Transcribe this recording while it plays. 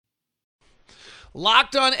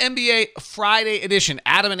Locked On NBA Friday edition.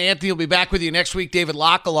 Adam and Anthony will be back with you next week. David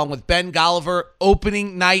Locke along with Ben Golliver.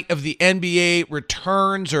 Opening night of the NBA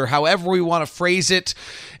returns, or however we want to phrase it.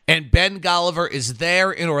 And Ben Golliver is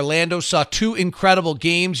there in Orlando. Saw two incredible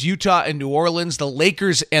games, Utah and New Orleans, the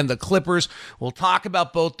Lakers and the Clippers. We'll talk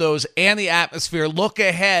about both those and the atmosphere. Look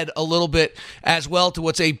ahead a little bit as well to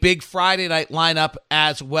what's a big Friday night lineup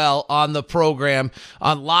as well on the program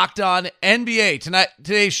on Locked On NBA.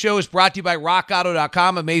 Today's show is brought to you by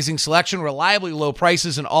RockAuto.com. Amazing selection, reliably low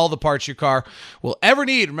prices, and all the parts your car will ever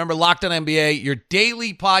need. Remember, Locked On NBA, your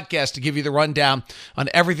daily podcast to give you the rundown on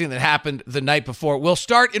everything that happened the night before. We'll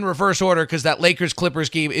start in reverse order because that Lakers-Clippers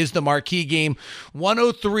game is the marquee game.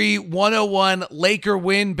 103-101, Laker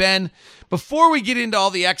win, Ben. Before we get into all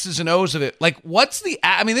the X's and O's of it,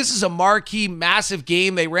 this is a marquee, massive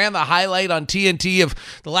game. They ran the highlight on TNT of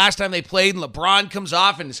the last time they played, and LeBron comes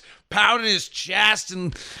off and is pounding his chest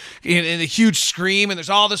and in a huge scream, and there's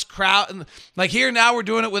all this crowd. And like here now we're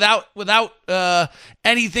doing it without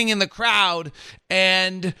anything in the crowd.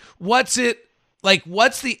 And what's the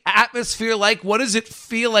atmosphere like? What does it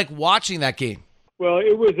feel like watching that game? Well,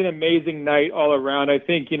 it was an amazing night all around. I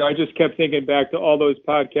think, I just kept thinking back to all those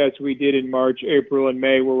podcasts we did in March, April, and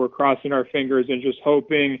May where we're crossing our fingers and just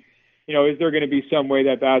hoping, is there going to be some way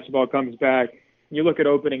that basketball comes back? You look at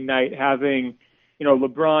opening night having,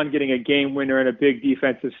 LeBron getting a game winner and a big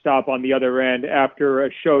defensive stop on the other end after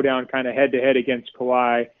a showdown kind of head-to-head against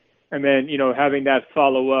Kawhi. And then, having that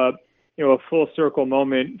follow-up, a full circle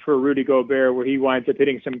moment for Rudy Gobert where he winds up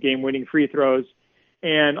hitting some game-winning free throws.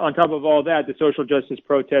 And on top of all that, the social justice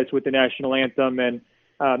protests with the national anthem and,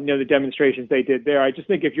 the demonstrations they did there. I just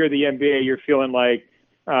think if you're the NBA, you're feeling like,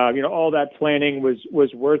 all that planning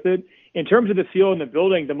was worth it. In terms of the feel in the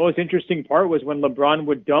building, the most interesting part was when LeBron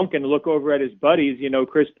would dunk and look over at his buddies,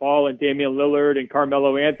 Chris Paul and Damian Lillard and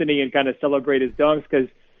Carmelo Anthony, and kind of celebrate his dunks because,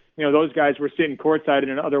 those guys were sitting courtside in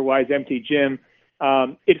an otherwise empty gym.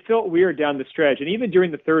 It felt weird down the stretch. And even during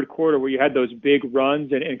the third quarter where you had those big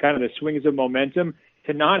runs and kind of the swings of momentum,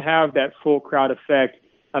 to not have that full crowd effect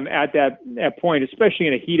at that point, especially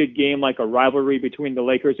in a heated game like a rivalry between the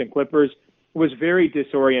Lakers and Clippers, was very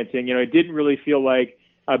disorienting. It didn't really feel like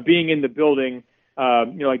being in the building,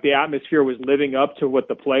 like the atmosphere was living up to what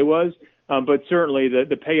the play was. But certainly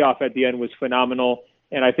the payoff at the end was phenomenal.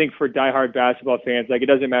 And I think for diehard basketball fans, it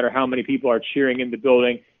doesn't matter how many people are cheering in the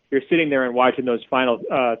building. You're sitting there and watching those final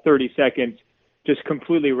 30 seconds just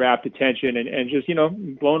completely rapt attention and just,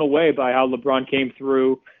 blown away by how LeBron came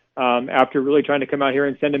through after really trying to come out here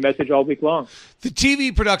and send a message all week long. The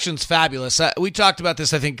TV production's fabulous. We talked about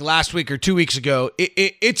this, I think, last week or 2 weeks ago.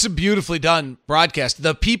 It's a beautifully done broadcast.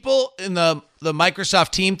 The people in the Microsoft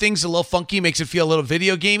team thing's a little funky, makes it feel a little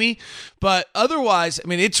video gamey. But otherwise,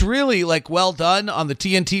 it's really well done on the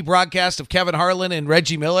TNT broadcast of Kevin Harlan and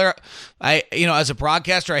Reggie Miller. As a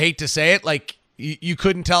broadcaster, I hate to say it, you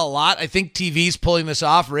couldn't tell a lot. I think TV's pulling this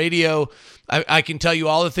off. Radio, I can tell you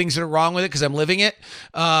all the things that are wrong with it because I'm living it.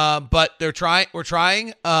 But we're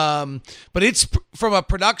trying. But it's from a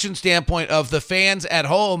production standpoint of the fans at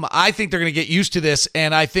home, I think they're going to get used to this,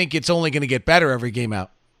 and I think it's only going to get better every game out.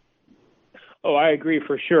 Oh, I agree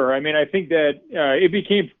for sure. I think that it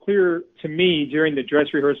became clear to me during the dress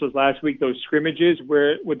rehearsals last week, those scrimmages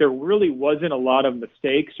where there really wasn't a lot of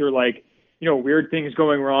mistakes or weird things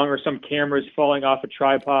going wrong or some cameras falling off a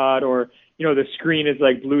tripod or, the screen is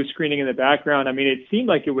blue screening in the background. It seemed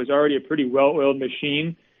like it was already a pretty well-oiled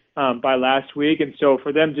machine by last week. And so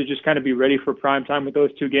for them to just kind of be ready for prime time with those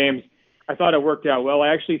two games, I thought it worked out well. I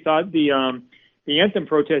actually thought the anthem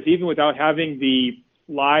protest, even without having the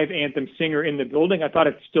live anthem singer in the building, I thought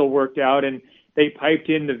it still worked out. And they piped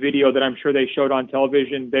in the video that I'm sure they showed on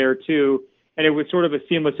television there too. And it was sort of a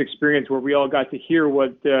seamless experience where we all got to hear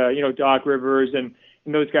what, Doc Rivers and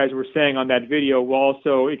those guys were saying on that video while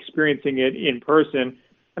also experiencing it in person.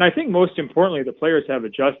 And I think most importantly, the players have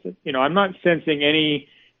adjusted. I'm not sensing any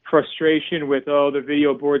frustration with, the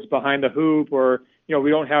video board's behind the hoop or, we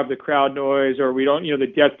don't have the crowd noise or we don't, the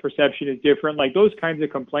depth perception is different. Those kinds of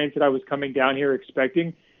complaints that I was coming down here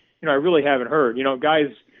expecting, I really haven't heard. Guys,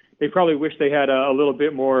 they probably wish they had a little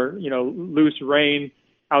bit more, loose rein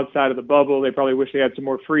outside of the bubble. They probably wish they had some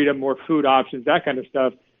more freedom, more food options, that kind of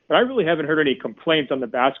stuff. But I really haven't heard any complaints on the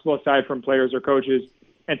basketball side from players or coaches.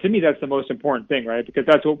 And to me, that's the most important thing, right? Because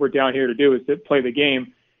that's what we're down here to do is to play the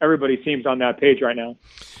game. Everybody seems on that page right now.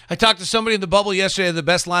 I talked to somebody in the bubble yesterday, the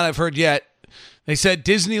best line I've heard yet. They said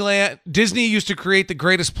Disney used to create the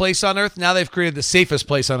greatest place on earth. Now they've created the safest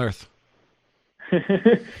place on earth.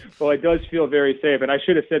 Well, it does feel very safe. And I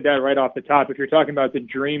should have said that right off the top. If you're talking about the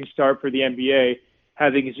dream start for the NBA,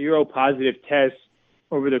 having 0 positive tests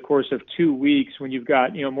over the course of 2 weeks when you've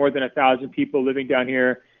got, more than 1,000 people living down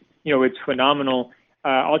here. It's phenomenal.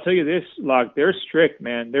 I'll tell you this, Locke, they're strict,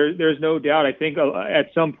 man. There's no doubt. I think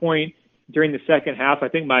at some point during the second half, I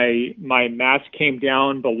think my mask came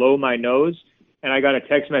down below my nose, and I got a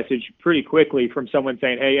text message pretty quickly from someone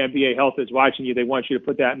saying, hey, NBA Health is watching you. They want you to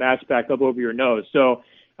put that mask back up over your nose. So,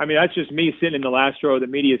 I mean, that's just me sitting in the last row of the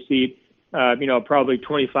media seat, probably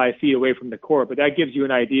 25 feet away from the court. But that gives you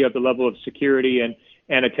an idea of the level of security and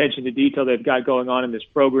attention to detail they've got going on in this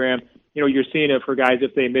program. You're seeing it for guys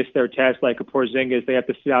if they miss their test, like a Porzingis, they have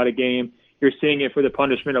to sit out a game. You're seeing it for the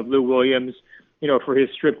punishment of Lou Williams, for his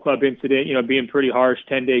strip club incident, being pretty harsh,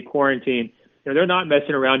 10-day quarantine. They're not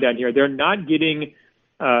messing around down here. They're not getting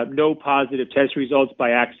no positive test results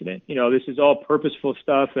by accident. This is all purposeful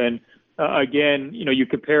stuff. And again, you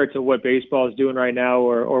compare it to what baseball is doing right now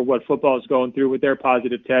or what football is going through with their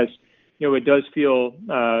positive tests. It does feel,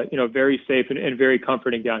 very safe and very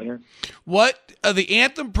comforting down here. What the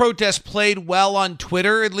anthem protest played well on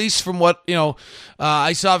Twitter, at least from what,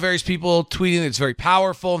 I saw various people tweeting it's very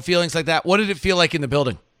powerful and feelings like that. What did it feel like in the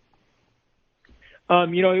building?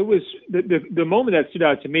 It was the moment that stood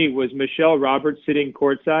out to me was Michelle Roberts sitting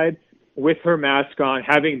courtside with her mask on,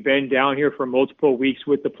 having been down here for multiple weeks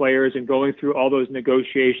with the players and going through all those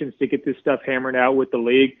negotiations to get this stuff hammered out with the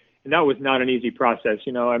league. And that was not an easy process.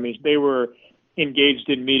 They were engaged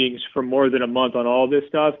in meetings for more than a month on all this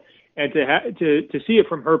stuff. And to see it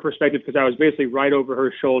from her perspective, because I was basically right over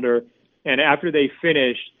her shoulder. And after they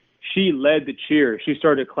finished, she led the cheer. She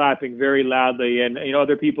started clapping very loudly, and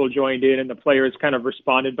other people joined in, and the players kind of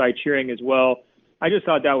responded by cheering as well. I just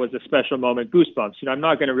thought that was a special moment. Goosebumps. I'm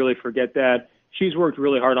not going to really forget that. She's worked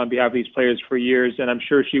really hard on behalf of these players for years, and I'm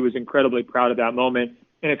sure she was incredibly proud of that moment.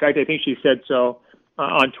 And in fact, I think she said so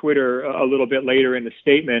on Twitter a little bit later in the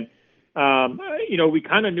statement. We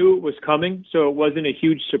kind of knew it was coming, so it wasn't a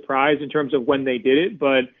huge surprise in terms of when they did it,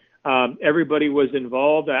 but everybody was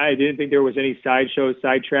involved. I didn't think there was any sideshow,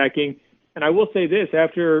 sidetracking. And I will say this,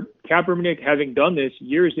 after Kaepernick having done this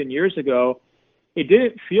years and years ago, it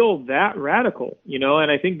didn't feel that radical,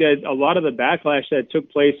 and I think that a lot of the backlash that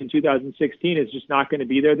took place in 2016 is just not going to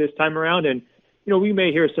be there this time around. And, we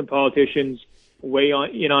may hear some politicians weigh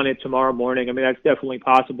in on it tomorrow morning. I mean, that's definitely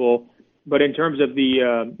possible. But in terms of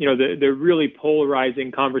the really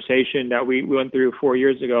polarizing conversation that we went through 4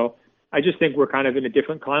 years ago, I just think we're kind of in a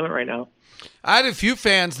different climate right now. I had a few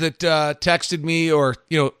fans that texted me or,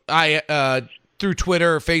 through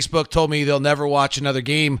Twitter or Facebook told me they'll never watch another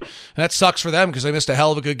game. And that sucks for them because they missed a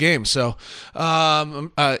hell of a good game. So, Yeah,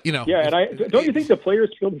 and don't you think the players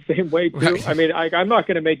feel the same way too? Right. I mean, I'm not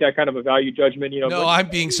going to make that kind of a value judgment. No, I'm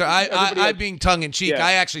being I'm being tongue in cheek. Yeah.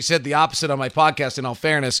 I actually said the opposite on my podcast. In all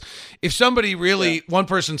fairness, if somebody really, one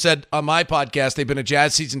person said on my podcast they've been a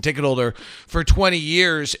Jazz season ticket holder for 20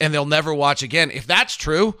 years and they'll never watch again. If that's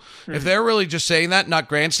true, if they're really just saying that, not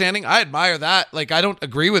grandstanding, I admire that. Like, I don't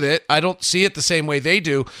agree with it. I don't see it the same way they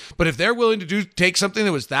do, but if they're willing to take something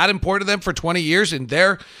that was that important to them for 20 years and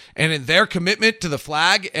in their commitment to the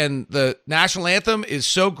flag and the national anthem is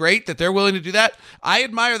so great that they're willing to do that, I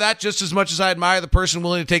admire that just as much as I admire the person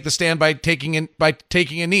willing to take the stand by taking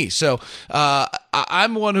a knee. So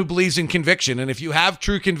I'm one who believes in conviction, and if you have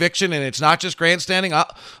true conviction and it's not just grandstanding, I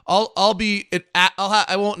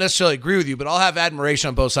won't necessarily agree with you, but I'll have admiration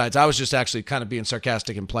on both sides. I was just actually kind of being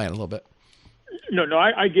sarcastic and playing a little bit. No,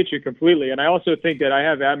 I get you completely. And I also think that I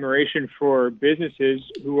have admiration for businesses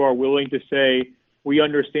who are willing to say, we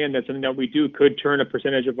understand that something that we do could turn a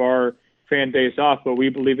percentage of our fan base off, but we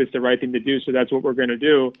believe it's the right thing to do, so that's what we're going to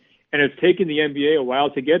do. And it's taken the NBA a while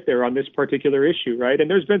to get there on this particular issue, right? And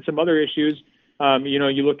there's been some other issues.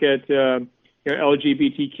 You look at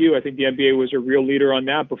LGBTQ. I think the NBA was a real leader on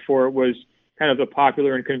that before it was kind of the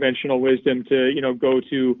popular and conventional wisdom to, go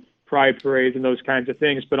to pride parades and those kinds of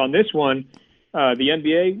things. But on this one, the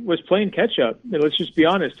NBA was playing catch up. And let's just be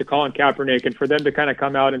honest, to Colin Kaepernick, and for them to kind of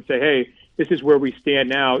come out and say, hey, this is where we stand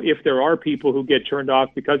now. If there are people who get turned off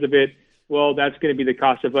because of it, well, that's going to be the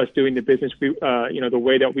cost of us doing the business, the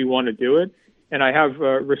way that we want to do it. And I have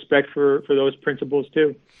respect for those principles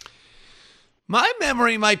too. My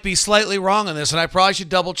memory might be slightly wrong on this, and I probably should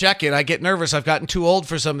double check it. I get nervous. I've gotten too old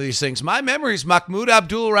for some of these things. My memory is Mahmoud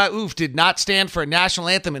Abdul-Rauf did not stand for a national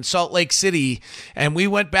anthem in Salt Lake City, and we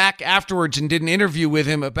went back afterwards and did an interview with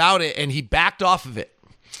him about it, and he backed off of it.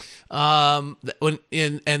 Formerly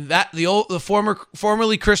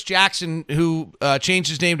Chris Jackson, who changed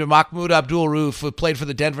his name to Mahmoud Abdul-Rauf, who played for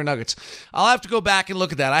the Denver Nuggets. I'll have to go back and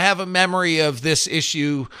look at that. I have a memory of this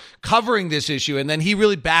issue, covering this issue, and then he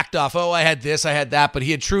really backed off. Oh, I had this, I had that, but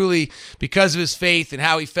he had truly, because of his faith and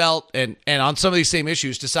how he felt, and on some of these same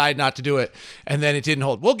issues, decided not to do it, and then it didn't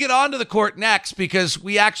hold. We'll get on to the court next because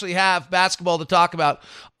we actually have basketball to talk about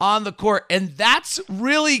on the court, and that's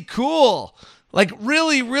really cool. Like,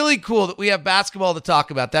 really, really cool that we have basketball to talk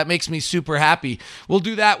about. That makes me super happy. We'll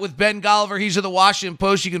do that with Ben Golliver. He's of the Washington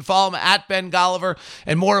Post. You can follow him at Ben Golliver.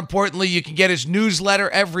 And more importantly, you can get his newsletter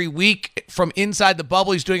every week from Inside the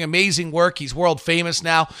Bubble. He's doing amazing work. He's world famous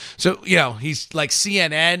now. So, you know, he's like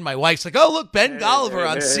CNN. My wife's like, oh, look, Ben Golliver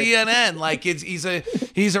on CNN. Like,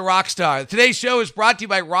 he's a rock star. Today's show is brought to you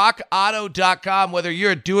by RockAuto.com. Whether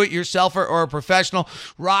you're a do-it-yourselfer or a professional,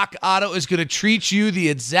 Rock Auto is going to treat you the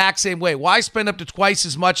exact same way. Why spend up to twice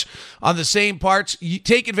as much on the same parts? You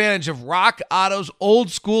take advantage of Rock Auto's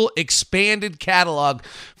old school expanded catalog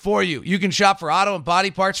for you. You can shop for auto and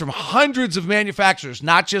body parts from hundreds of manufacturers,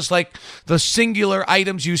 not just like the singular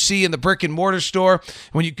items you see in the brick and mortar store.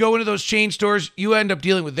 When you go into those chain stores, you end up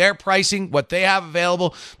dealing with their pricing, what they have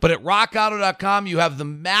available. But at rockauto.com, you have the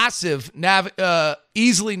massive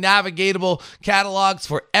easily navigatable catalogs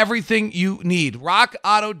for everything you need.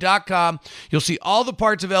 RockAuto.com. You'll see all the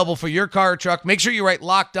parts available for your car or truck. Make sure you write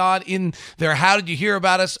Locked On in their How Did You Hear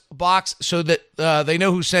About Us box so that they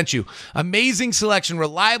know who sent you. Amazing selection,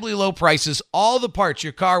 reliably low prices, all the parts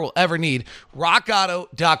your car will ever need.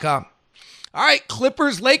 RockAuto.com. All right,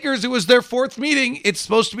 Clippers-Lakers. It was their fourth meeting. It's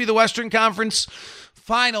supposed to be the Western Conference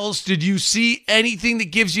Finals. Did you see anything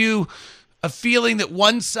that gives you a feeling that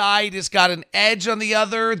one side has got an edge on the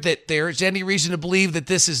other, that there's any reason to believe that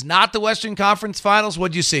this is not the Western Conference Finals?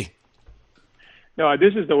 What'd you see? No,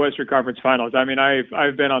 this is the Western Conference Finals. I mean,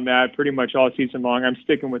 I've been on that pretty much all season long. I'm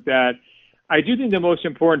sticking with that. I do think the most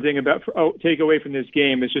important thing about take away from this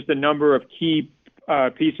game is just the number of key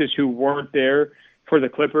pieces who weren't there for the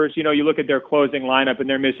Clippers. You know, you look at their closing lineup and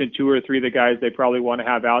they're missing two or three of the guys they probably want to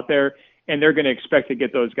have out there, and they're going to expect to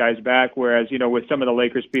get those guys back. Whereas, you know, with some of the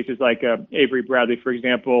Lakers pieces like Avery Bradley, for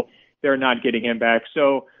example, they're not getting him back.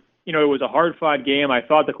 So, you know, it was a hard-fought game. I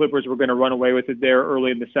thought the Clippers were going to run away with it there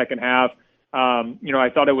early in the second half. You know, I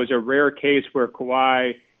thought it was a rare case where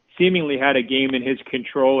Kawhi seemingly had a game in his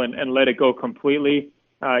control and let it go completely.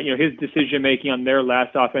 You know, his decision-making on their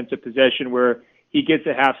last offensive possession where he gets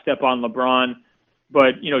a half step on LeBron,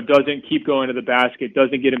 but, you know, doesn't keep going to the basket,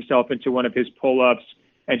 doesn't get himself into one of his pull-ups,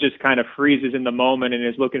 and just kind of freezes in the moment and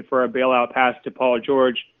is looking for a bailout pass to Paul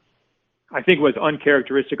George, I think was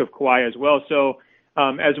uncharacteristic of Kawhi as well. So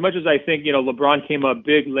as much as I think, you know, LeBron came up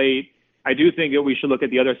big late, I do think that we should look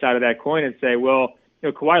at the other side of that coin and say, well, you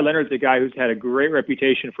know, Kawhi Leonard's a guy who's had a great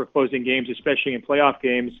reputation for closing games, especially in playoff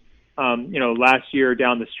games. You know, last year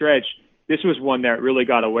down the stretch, this was one that really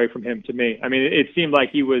got away from him to me. I mean, it seemed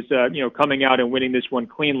like he was, you know, coming out and winning this one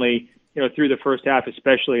cleanly, you know, through the first half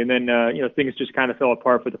especially, and then, you know, things just kind of fell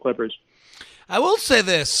apart for the Clippers. I will say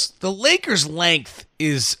this. The Lakers' length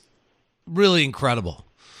is really incredible.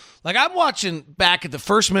 Like, I'm watching back at the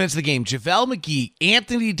first minutes of the game, JaVale McGee,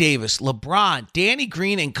 Anthony Davis, LeBron, Danny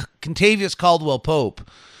Green, and Kentavious Caldwell-Pope.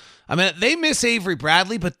 I mean, they miss Avery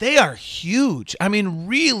Bradley, but they are huge. I mean,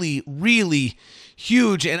 really, really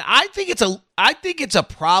huge. And I think it's a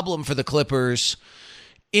problem for the Clippers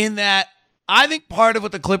in that I think part of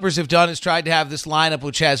what the Clippers have done is tried to have this lineup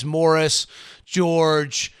which has Morris,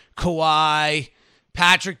 George, Kawhi,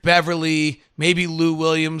 Patrick Beverley, maybe Lou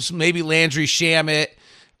Williams, maybe Landry Shamet,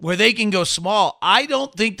 where they can go small. I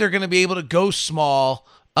don't think they're going to be able to go small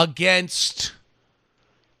against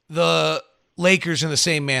the Lakers in the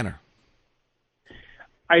same manner.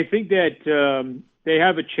 I think that they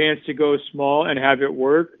have a chance to go small and have it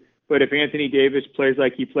work, but if Anthony Davis plays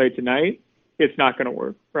like he played tonight, it's not going to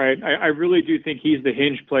work, right? I really do think he's the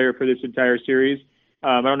hinge player for this entire series.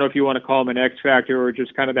 I don't know if you want to call him an X factor or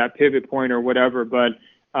just kind of that pivot point or whatever, but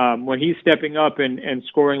when he's stepping up and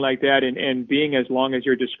scoring like that and being as long as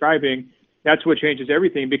you're describing, that's what changes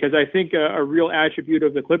everything. Because I think a real attribute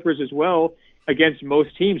of the Clippers as well against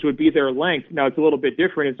most teams would be their length. Now, it's a little bit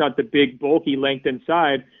different. It's not the big, bulky length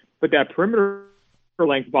inside, but that perimeter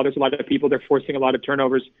length bothers a lot of people. They're forcing a lot of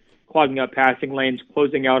turnovers, clogging up passing lanes,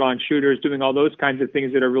 closing out on shooters, doing all those kinds of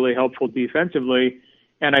things that are really helpful defensively.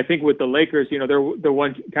 And I think with the Lakers, you know, they're the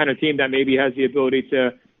one kind of team that maybe has the ability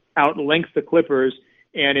to outlength the Clippers,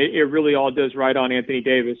 and it really all does right on Anthony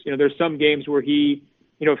Davis. You know, there's some games where he,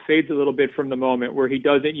 you know, fades a little bit from the moment, where he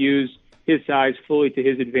doesn't use his size fully to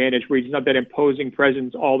his advantage, where he's not that imposing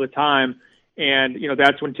presence all the time. And,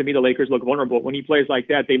 that's when, to me, the Lakers look vulnerable. When he plays like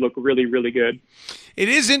that, they look really, really good. It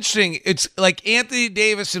is interesting. It's like Anthony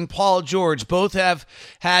Davis and Paul George both have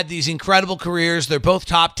had these incredible careers. They're both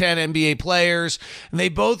top 10 NBA players. And they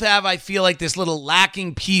both have, I feel like, this little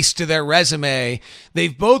lacking piece to their resume.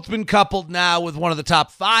 They've both been coupled now with one of the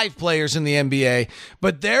top 5 players in the NBA.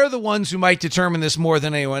 But they're the ones who might determine this more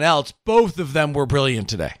than anyone else. Both of them were brilliant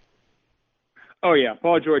today. Oh, yeah.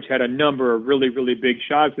 Paul George had a number of really, really big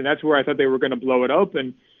shots, and that's where I thought they were going to blow it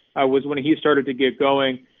open, was when he started to get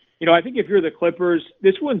going. I think if you're the Clippers,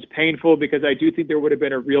 this one's painful because I do think there would have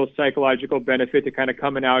been a real psychological benefit to kind of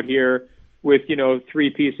coming out here with, 3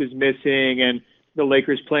 pieces missing and the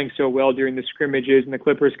Lakers playing so well during the scrimmages and the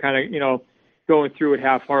Clippers kind of, going through it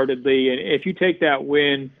half-heartedly. And if you take that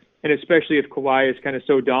win, and especially if Kawhi is kind of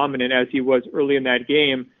so dominant as he was early in that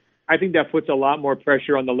game, I think that puts a lot more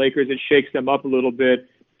pressure on the Lakers. It shakes them up a little bit.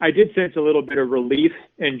 I did sense a little bit of relief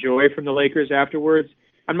and joy from the Lakers afterwards.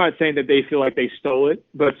 I'm not saying that they feel like they stole it,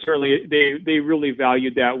 but certainly they really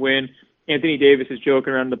valued that win. Anthony Davis is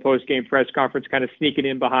joking around in the post-game press conference, kind of sneaking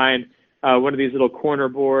in behind one of these little corner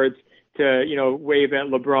boards to, wave at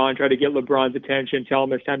LeBron, try to get LeBron's attention, tell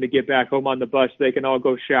him it's time to get back home on the bus so they can all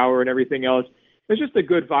go shower and everything else. There's just a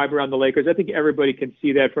good vibe around the Lakers. I think everybody can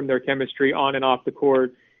see that from their chemistry on and off the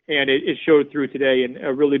court. And it showed through today in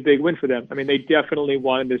a really big win for them. I mean, they definitely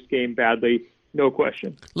wanted this game badly, no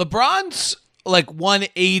question. LeBron's like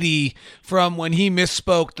 180 from when he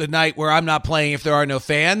misspoke the night where I'm not playing if there are no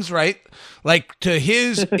fans, right? Like to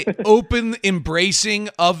his open embracing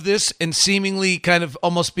of this and seemingly kind of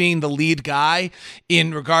almost being the lead guy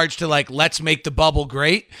in regards to like, let's make the bubble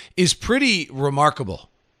great is pretty remarkable.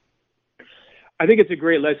 I think it's a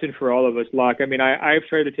great lesson for all of us, Locke. I mean, I've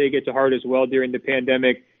tried to take it to heart as well during the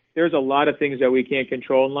pandemic. There's a lot of things that we can't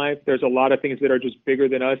control in life. There's a lot of things that are just bigger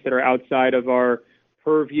than us, that are outside of our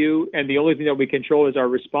purview. And the only thing that we control is our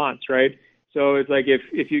response, right? So it's like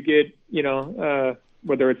if you get,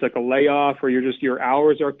 whether it's like a layoff or your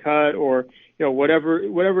hours are cut or,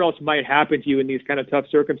 whatever else might happen to you in these kind of tough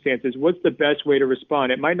circumstances, what's the best way to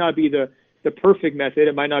respond? It might not be the perfect method.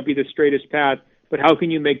 It might not be the straightest path, but how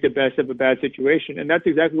can you make the best of a bad situation? And that's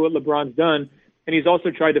exactly what LeBron's done. And he's also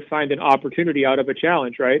tried to find an opportunity out of a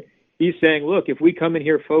challenge, right? He's saying, look, if we come in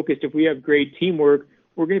here focused, if we have great teamwork,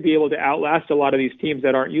 we're going to be able to outlast a lot of these teams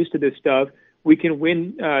that aren't used to this stuff. We can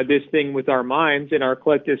win this thing with our minds and our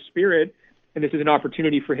collective spirit. And this is an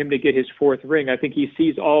opportunity for him to get his 4th ring. I think he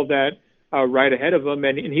sees all that right ahead of him,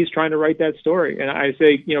 and he's trying to write that story. And I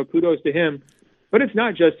say, kudos to him. But it's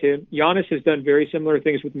not just him. Giannis has done very similar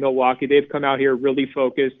things with Milwaukee. They've come out here really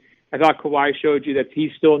focused. I thought Kawhi showed you that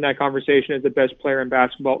he's still in that conversation as the best player in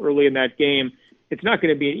basketball early in that game. It's not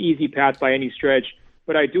going to be an easy path by any stretch,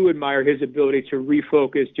 but I do admire his ability to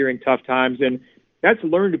refocus during tough times, and that's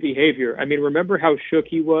learned behavior. I mean, remember how shook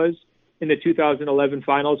he was in the 2011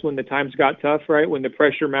 finals when the times got tough, right? When the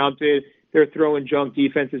pressure mounted, they're throwing junk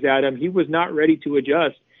defenses at him. He was not ready to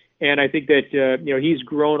adjust, and I think that he's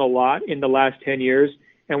grown a lot in the last 10 years,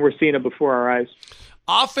 and we're seeing it before our eyes.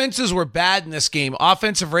 Offenses were bad in this game.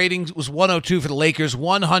 Offensive rating was 102 for the Lakers,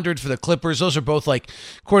 100 for the Clippers. Those are both, like,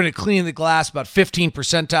 according to Cleaning the Glass, about 15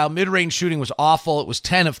 percentile. Mid-range shooting was awful. It was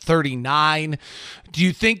 10 of 39. Do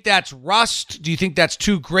you think that's rust? Do you think that's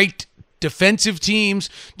two great defensive teams?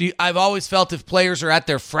 I've always felt if players are at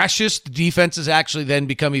their freshest, the defenses actually then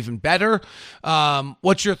become even better.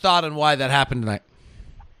 What's your thought on why that happened tonight?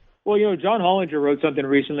 Well, John Hollinger wrote something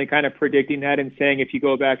recently kind of predicting that and saying if you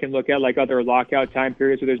go back and look at like other lockout time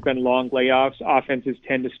periods where there's been long layoffs, offenses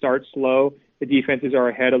tend to start slow. The defenses are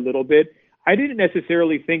ahead a little bit. I didn't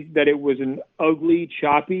necessarily think that it was an ugly,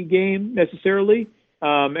 choppy game necessarily.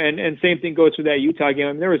 And same thing goes for that Utah game.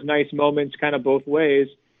 I mean, there was nice moments kind of both ways.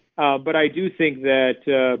 But I do think that,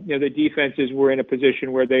 the defenses were in a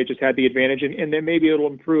position where they just had the advantage, and then maybe it'll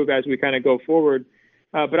improve as we kind of go forward.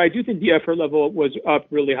 But I do think the effort level was up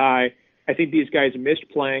really high. I think these guys missed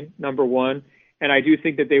playing, number one. And I do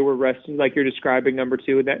think that they were rested, like you're describing, number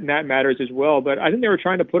two, and that matters as well. But I think they were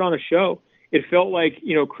trying to put on a show. It felt like,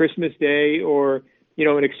 Christmas Day or,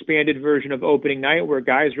 an expanded version of opening night where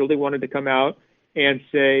guys really wanted to come out and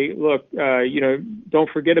say, look, don't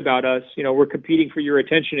forget about us. We're competing for your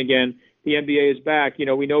attention again. The NBA is back.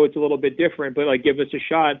 We know it's a little bit different, but, give us a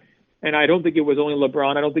shot. And I don't think it was only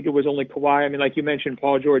LeBron. I don't think it was only Kawhi. I mean, like you mentioned,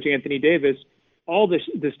 Paul George, Anthony Davis, all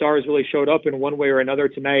the stars really showed up in one way or another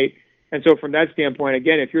tonight. And so from that standpoint,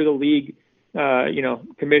 again, if you're the league,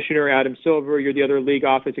 commissioner, Adam Silver, you're the other league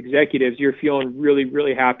office executives, you're feeling really,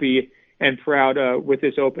 really happy and proud with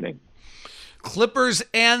this opening. Clippers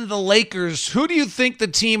and the Lakers. Who do you think the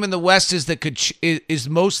team in the West is that is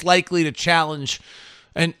most likely to challenge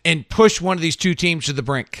and push one of these two teams to the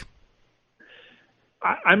brink?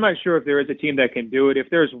 I'm not sure if there is a team that can do it. If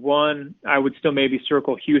there's one, I would still maybe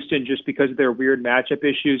circle Houston just because of their weird matchup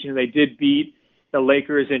issues. They did beat the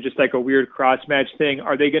Lakers in just like a weird cross match thing.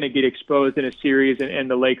 Are they going to get exposed in a series and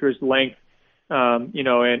the Lakers' length, and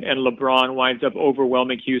LeBron winds up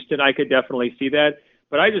overwhelming Houston? I could definitely see that.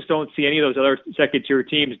 But I just don't see any of those other second-tier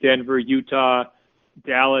teams, Denver, Utah,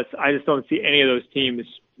 Dallas. I just don't see any of those teams,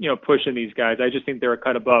 pushing these guys. I just think they're a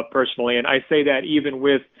cut above personally. And I say that even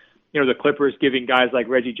with, the Clippers giving guys like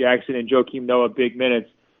Reggie Jackson and Joakim Noah big minutes.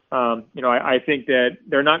 I think that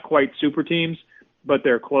they're not quite super teams, but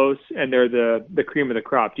they're close, and they're the cream of the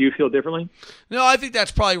crop. Do you feel differently? No, I think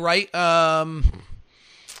that's probably right. I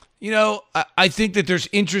think that there's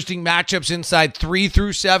interesting matchups inside 3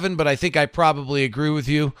 through 7, but I think I probably agree with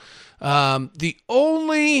you. If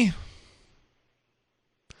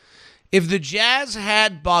the Jazz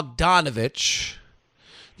had Bogdanovich,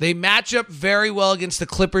 they match up very well against the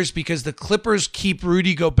Clippers because the Clippers keep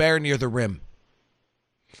Rudy Gobert near the rim.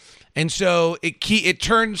 And so it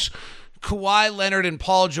turns Kawhi Leonard and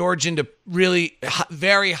Paul George into really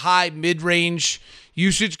very high mid-range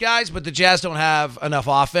usage guys, but the Jazz don't have enough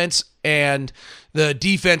offense, and the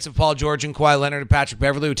defense of Paul George and Kawhi Leonard and Patrick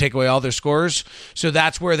Beverley would take away all their scorers. So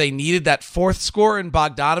that's where they needed that fourth scorer in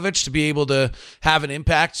Bogdanovich to be able to have an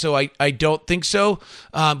impact. So I don't think so.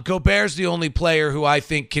 Gobert's the only player who I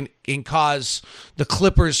think can cause the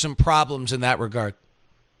Clippers some problems in that regard.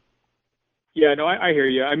 Yeah, no, I hear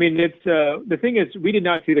you. I mean, it's the thing is, we did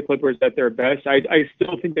not see the Clippers at their best. I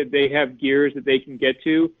still think that they have gears that they can get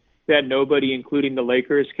to that nobody, including the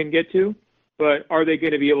Lakers, can get to. But are they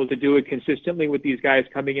going to be able to do it consistently with these guys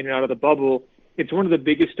coming in and out of the bubble? It's one of the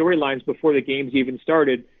biggest storylines before the games even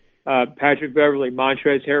started. Patrick Beverley,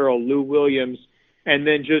 Montrezl Harrell, Lou Williams, and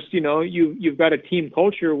then just, you've got a team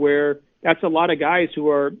culture where that's a lot of guys who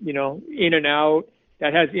are, in and out.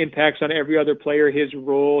 That has impacts on every other player, his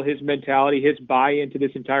role, his mentality, his buy-in to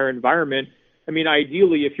this entire environment. I mean,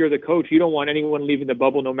 ideally, if you're the coach, you don't want anyone leaving the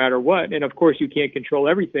bubble no matter what. And, of course, you can't control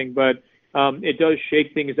everything, but it does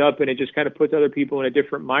shake things up, and it just kind of puts other people in a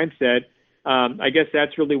different mindset. I guess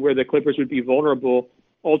that's really where the Clippers would be vulnerable.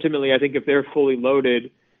 Ultimately, I think if they're fully loaded,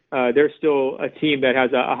 they're still a team that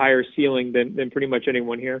has a higher ceiling than pretty much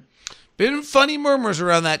anyone here. Been funny murmurs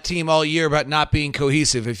around that team all year about not being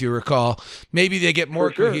cohesive, if you recall. Maybe they get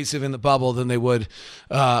more cohesive in the bubble than they would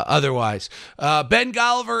otherwise. Ben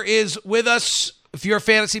Golliver is with us. If you're a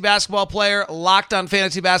fantasy basketball player, Locked On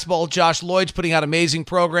Fantasy Basketball, Josh Lloyd's putting out amazing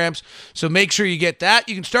programs, so make sure you get that.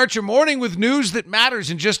 You can start your morning with news that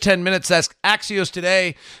matters in just 10 minutes. That's Axios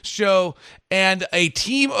Today show, and a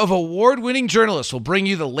team of award-winning journalists will bring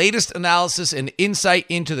you the latest analysis and insight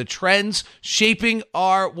into the trends shaping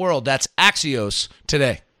our world. That's Axios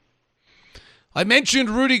Today. I mentioned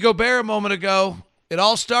Rudy Gobert a moment ago. It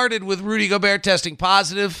all started with Rudy Gobert testing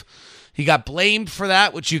positive. He got blamed for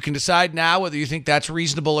that, which you can decide now whether you think that's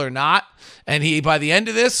reasonable or not. And he, by the end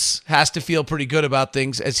of this, has to feel pretty good about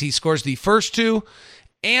things as he scores the first 2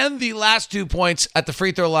 and the last 2 points at the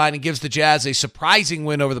free throw line and gives the Jazz a surprising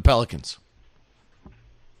win over the Pelicans.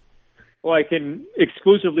 Well, I can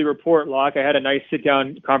exclusively report, Locke. I had a nice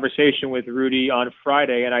sit-down conversation with Rudy on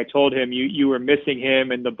Friday, and I told him you were missing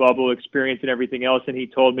him and the bubble experience and everything else, and he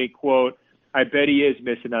told me, quote, "I bet he is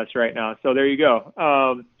missing us right now." So there you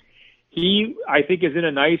go. He, I think, is in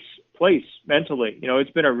a nice place mentally.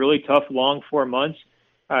 It's been a really tough, long 4 months.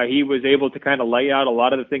 He was able to kind of lay out a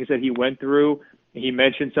lot of the things that he went through. He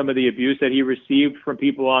mentioned some of the abuse that he received from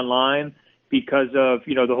people online because of,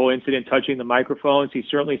 the whole incident touching the microphones. He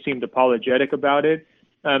certainly seemed apologetic about it.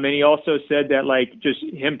 And he also said that, just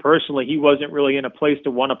him personally, he wasn't really in a place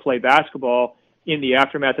to want to play basketball in the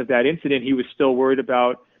aftermath of that incident. He was still worried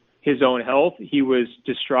about his own health. He was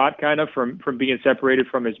distraught kind of from being separated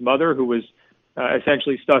from his mother, who was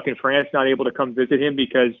essentially stuck in France, not able to come visit him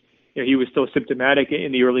because he was still symptomatic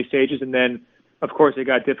in the early stages. And then, of course, it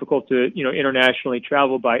got difficult to internationally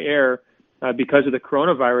travel by air because of the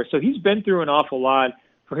coronavirus. So he's been through an awful lot.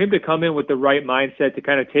 For him to come in with the right mindset to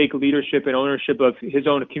kind of take leadership and ownership of his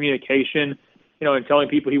own communication, and telling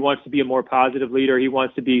people he wants to be a more positive leader, he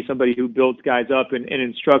wants to be somebody who builds guys up and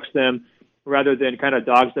instructs them, rather than kind of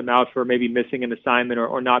dogs them out for maybe missing an assignment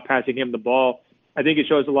or not passing him the ball. I think it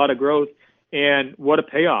shows a lot of growth, and what a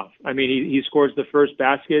payoff. I mean, he scores the first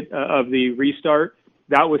basket of the restart.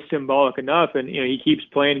 That was symbolic enough, and he keeps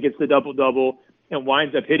playing, gets the double-double, and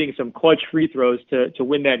winds up hitting some clutch free throws to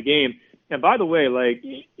win that game. And by the way,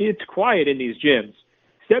 it's quiet in these gyms.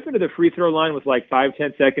 Step into the free throw line with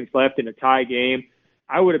 5-10 seconds left in a tie game.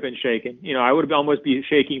 I would have been shaking. I would have almost be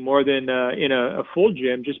shaking more than in a full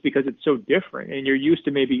gym, just because it's so different. And you're used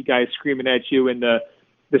to maybe guys screaming at you and the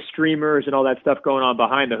streamers and all that stuff going on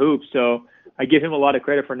behind the hoops. So I give him a lot of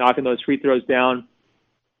credit for knocking those free throws down.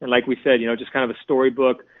 And like we said, just kind of a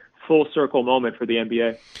storybook, full circle moment for the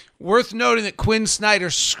NBA. Worth noting that Quinn Snyder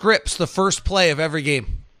scripts the first play of every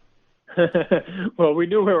game. Well, we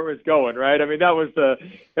knew where it was going, right? I mean,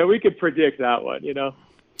 that we could predict that one,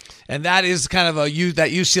 And that is kind of that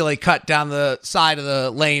UCLA cut down the side of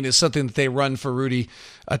the lane is something that they run for Rudy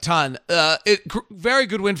a ton. Very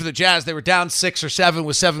good win for the Jazz. They were down 6 or 7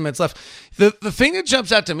 with 7 minutes left. The thing that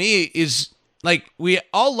jumps out to me is, like, we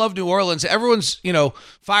all love New Orleans. Everyone's,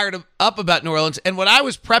 fired up about New Orleans. And when I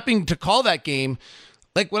was prepping to call that game,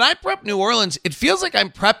 like when I prep New Orleans, it feels like I'm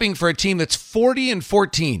prepping for a team that's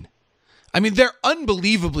 40-14. I mean, they're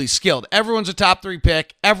unbelievably skilled. Everyone's a top 3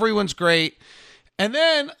 pick. Everyone's great. And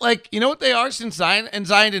then, like, you know what they are since Zion? And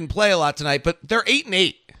Zion didn't play a lot tonight, but they're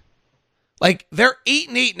 8-8. Like, they're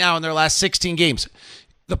 8-8 now in their last 16 games.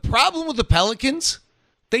 The problem with the Pelicans,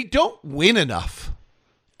 they don't win enough.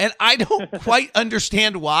 And I don't quite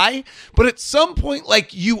understand why, but at some point,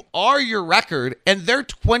 like, you are your record, and they're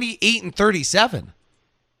 28-37.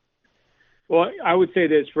 Well, I would say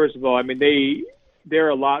this, first of all. I mean, they're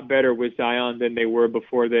a lot better with Zion than they were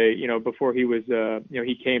before before he was,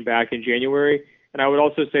 he came back in January. And I would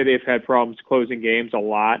also say they've had problems closing games a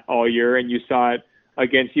lot all year. And you saw it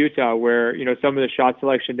against Utah where, some of the shot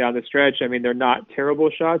selection down the stretch, I mean, they're not terrible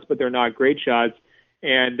shots, but they're not great shots.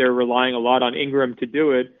 And they're relying a lot on Ingram to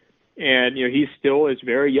do it. And, he still is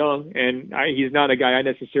very young. And he's not a guy I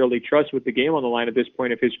necessarily trust with the game on the line at this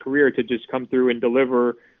point of his career to just come through and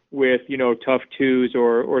deliver with, tough twos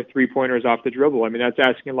or 3-pointers off the dribble. I mean, that's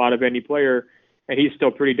asking a lot of any player, and he's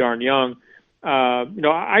still pretty darn young.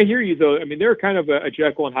 I hear you, though. I mean, they're kind of a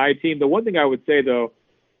Jekyll and Hyde team. The one thing I would say, though,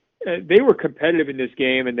 they were competitive in this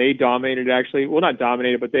game, and they dominated, actually. Well, not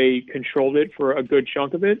dominated, but they controlled it for a good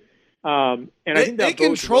chunk of it. And I think they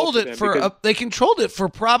controlled it they controlled it for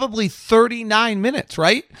probably 39 minutes,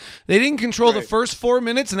 right? They didn't control the first 4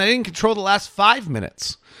 minutes, and they didn't control the last 5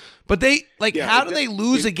 minutes. But how do they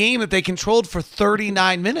lose a game that they controlled for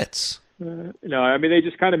 39 minutes? No, I mean, they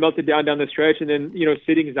just kind of melted down the stretch. And then,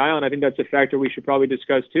 sitting Zion, I think that's a factor we should probably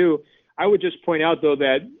discuss too. I would just point out, though,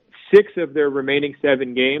 that 6 of their remaining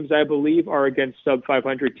 7 games, I believe, are against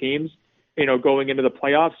sub-500 teams, going into the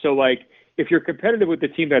playoffs. So, like, if you're competitive with the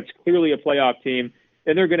team that's clearly a playoff team,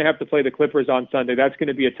 then they're going to have to play the Clippers on Sunday. That's going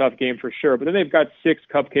to be a tough game for sure. But then they've got 6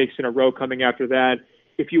 cupcakes in a row coming after that.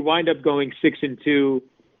 If you wind up going 6-2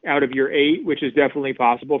 out of your 8, which is definitely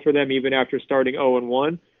possible for them, even after starting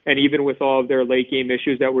 0-1, and even with all of their late game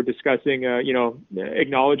issues that we're discussing,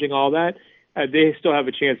 acknowledging all that, they still have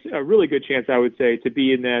a really good chance, I would say, to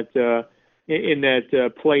be in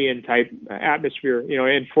that play-in type atmosphere,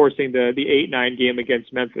 and forcing the 8-9 game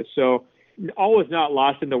against Memphis. So all is not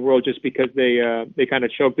lost in the world just because they kind of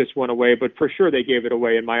choked this one away, but for sure they gave it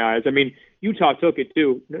away in my eyes. I mean, Utah took it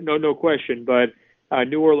too, no question, but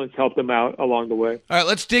New Orleans helped them out along the way. All right,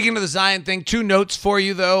 let's dig into the Zion thing. 2 notes for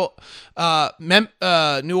you, though.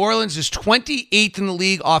 New Orleans is 28th in the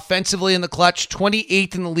league offensively in the clutch,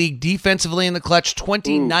 28th in the league defensively in the clutch,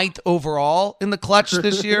 29th overall in the clutch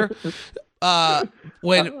this year. I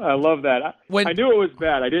love that. I knew it was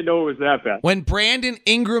bad. I didn't know it was that bad. When Brandon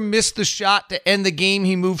Ingram missed the shot to end the game,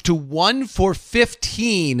 he moved to 1 for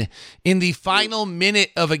 15 in the final minute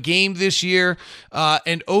of a game this year,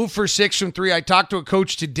 and 0 for 6 from 3. I talked to a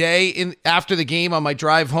coach today after the game on my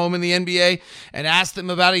drive home in the NBA and asked him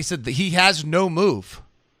about it. He said that he has no move.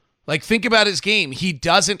 Like, think about his game. He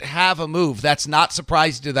doesn't have a move. That's not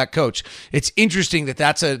surprising to that coach. It's interesting that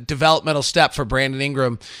that's a developmental step for Brandon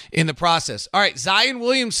Ingram in the process. All right, Zion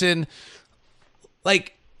Williamson,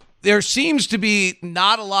 like, there seems to be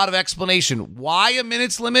not a lot of explanation. Why a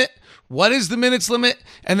minutes limit? What is the minutes limit?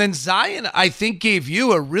 And then Zion, I think, gave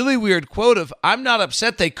you a really weird quote of, I'm not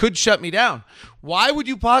upset, they could shut me down. Why would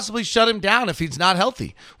you possibly shut him down if he's not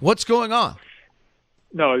healthy? What's going on?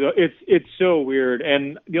 No, it's so weird.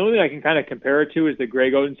 And the only thing I can kind of compare it to is the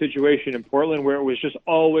Greg Oden situation in Portland, where it was just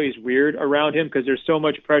always weird around him because there's so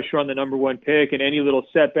much pressure on the number 1 pick, and any little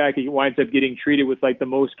setback, he winds up getting treated with like the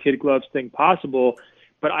most kid gloves thing possible.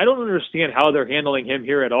 But I don't understand how they're handling him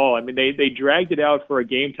here at all. I mean, they dragged it out for a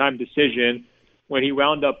game time decision when he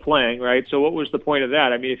wound up playing, right? So what was the point of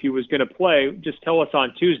that? I mean, if he was going to play, just tell us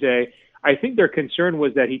on Tuesday. I think their concern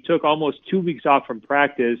was that he took almost 2 weeks off from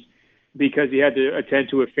practice because he had to attend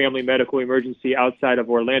to a family medical emergency outside of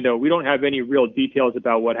Orlando. We don't have any real details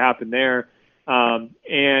about what happened there. And,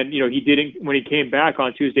 he didn't, when he came back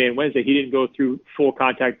on Tuesday and Wednesday, he didn't go through full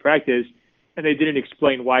contact practice. and they didn't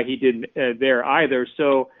explain why he didn't there either.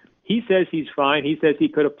 So he says he's fine. He says he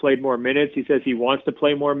could have played more minutes. He says he wants to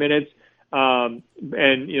play more minutes. And,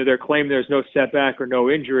 they're claiming there's no setback or no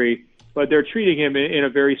injury, but they're treating him in a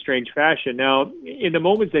very strange fashion. Now, in the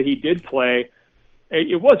moments that he did play,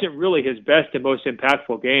 it wasn't really his best and most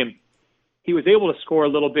impactful game. He was able to score a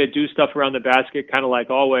little bit, do stuff around the basket, kind of like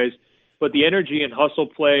always, but the energy and hustle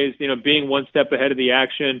plays, being one step ahead of the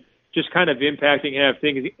action, just kind of impacting,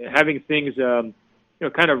 having things,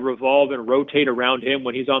 kind of revolve and rotate around him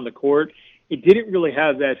when he's on the court. It didn't really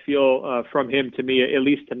have that feel from him to me, at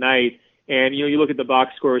least tonight. And, you look at the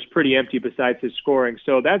box score, it's pretty empty besides his scoring.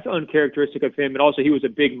 So that's uncharacteristic of him. And also he was a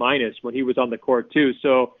big minus when he was on the court too.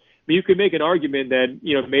 So you could make an argument that,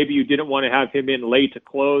 maybe you didn't want to have him in late to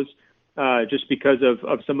close just because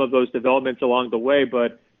of some of those developments along the way.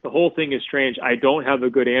 But the whole thing is strange. I don't have a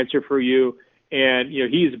good answer for you. And,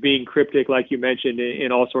 he's being cryptic, like you mentioned,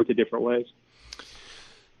 in all sorts of different ways.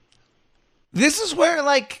 This is where,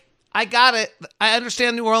 I got it. I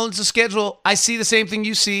understand New Orleans' schedule. I see the same thing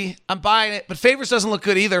you see. I'm buying it. But Favors doesn't look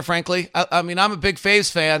good either, frankly. I mean, I'm a big Faves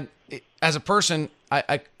fan. As a person,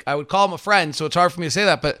 I would call him a friend, so it's hard for me to say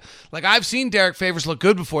that. But, I've seen Derek Favors look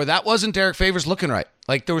good before. That wasn't Derek Favors looking right.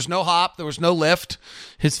 There was no hop. There was no lift.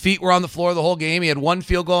 His feet were on the floor the whole game. He had one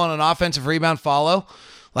field goal on an offensive rebound follow.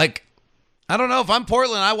 I don't know. If I'm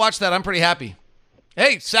Portland, I watch that. I'm pretty happy.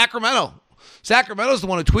 Hey, Sacramento. Sacramento's the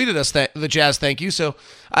one who tweeted us the Jazz thank you. So,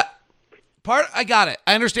 I got it.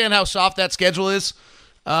 I understand how soft that schedule is.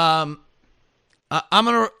 I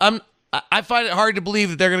find it hard to believe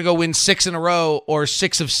that they're going to go win 6 in a row or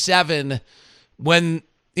 6 of 7 when,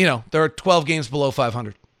 there are 12 games below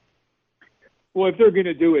 500. Well, if they're going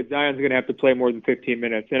to do it, Zion's going to have to play more than 15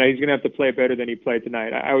 minutes, and he's going to have to play better than he played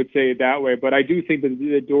tonight. I would say it that way, but I do think that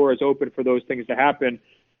the door is open for those things to happen,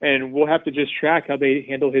 and we'll have to just track how they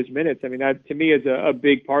handle his minutes. I mean, that to me is a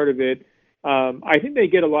big part of it. I think they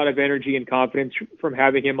get a lot of energy and confidence from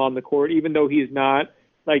having him on the court, even though he's not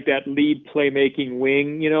like that lead playmaking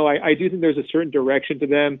wing. I do think there's a certain direction to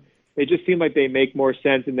them. They just seem like they make more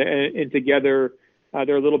sense, and together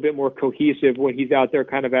they're a little bit more cohesive when he's out there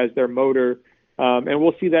kind of as their motor. And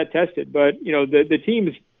we'll see that tested. But, the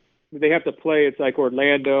teams they have to play, it's like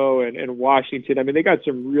Orlando and Washington. I mean, they got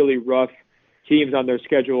some really rough teams on their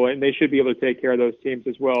schedule, and they should be able to take care of those teams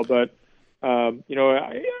as well. But,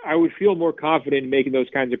 I would feel more confident in making those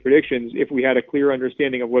kinds of predictions if we had a clear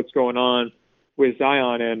understanding of what's going on with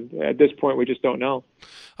Zion. And at this point, we just don't know.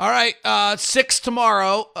 All right. 6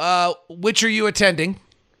 tomorrow. Which are you attending?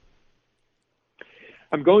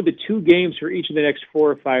 I'm going to 2 games for each of the next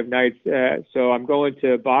 4 or 5 nights. So I'm going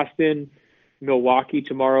to Boston, Milwaukee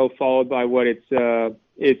tomorrow, followed by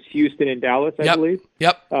it's Houston and Dallas, I believe.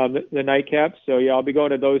 Yep. The nightcap. So yeah, I'll be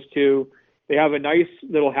going to those 2. They have a nice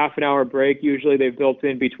little half an hour break. Usually they've built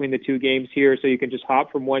in between the 2 games here, so you can just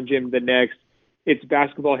hop from one gym to the next. It's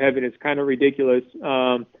basketball heaven. It's kind of ridiculous.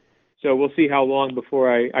 So we'll see how long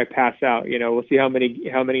before I pass out. We'll see how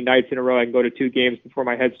many nights in a row I can go to 2 games before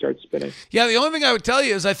my head starts spinning. Yeah, the only thing I would tell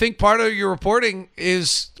you is I think part of your reporting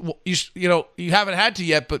is you haven't had to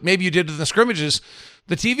yet, but maybe you did in the scrimmages.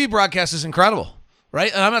 The TV broadcast is incredible,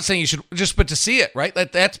 right? And I'm not saying you should but to see it, right?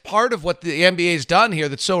 That's part of what the NBA's done here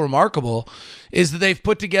that's so remarkable is that they've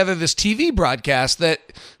put together this TV broadcast that,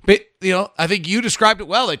 I think you described it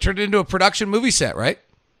well. They turned it into a production movie set, right?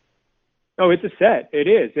 Oh, it's a set. It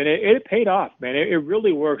is. And it paid off, man. It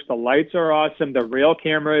really works. The lights are awesome. The rail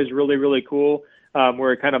camera is really, really cool,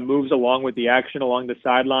 where it kind of moves along with the action along the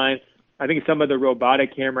sideline. I think some of the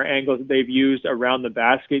robotic camera angles that they've used around the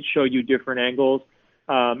basket show you different angles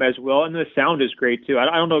as well. And the sound is great, too. I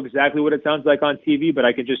don't know exactly what it sounds like on TV, but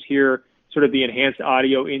I can just hear sort of the enhanced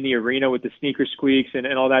audio in the arena with the sneaker squeaks and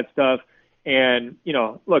all that stuff. And,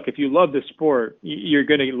 look, if you love the sport, you're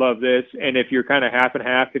going to love this. And if you're kind of half and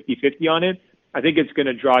half, 50-50 on it, I think it's going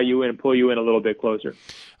to draw you in and pull you in a little bit closer.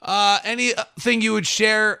 Anything you would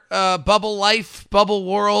share, bubble life, bubble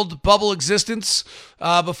world, bubble existence,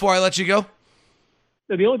 before I let you go?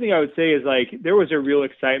 The only thing I would say is, there was a real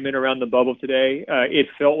excitement around the bubble today. It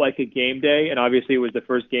felt like a game day, and obviously it was the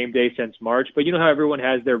first game day since March. But you know how everyone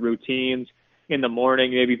has their routines in the morning.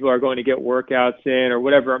 Maybe people are going to get workouts in or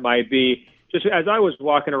whatever it might be. Just as I was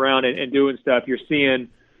walking around and doing stuff, you're seeing,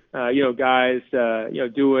 guys,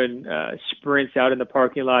 doing sprints out in the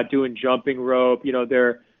parking lot, doing jumping rope.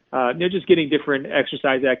 They're just getting different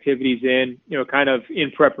exercise activities in, kind of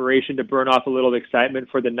in preparation to burn off a little excitement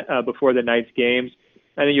for before the night's games.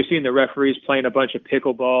 And then you're seeing the referees playing a bunch of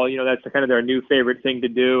pickleball. That's kind of their new favorite thing to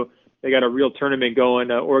do. They got a real tournament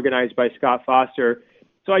going, organized by Scott Foster.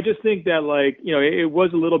 So I just think that, it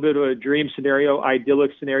was a little bit of a dream scenario,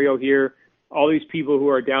 idyllic scenario here. all these people who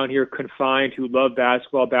are down here confined, who love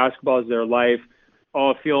basketball. Basketball is their life,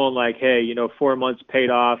 all feeling like, hey, 4 months paid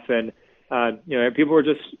off. And, people were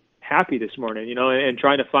just happy this morning, and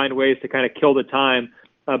trying to find ways to kind of kill the time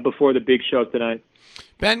before the big show tonight.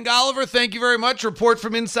 Ben Golliver, thank you very much. Report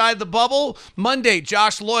from inside the bubble. Monday,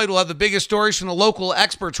 Josh Lloyd will have the biggest stories from the local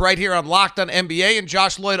experts right here on Locked On NBA. And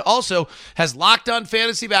Josh Lloyd also has Locked On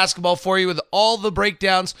Fantasy Basketball for you with all the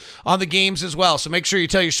breakdowns on the games as well. So make sure you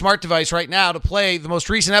tell your smart device right now to play the most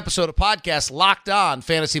recent episode of podcast Locked On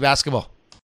Fantasy Basketball.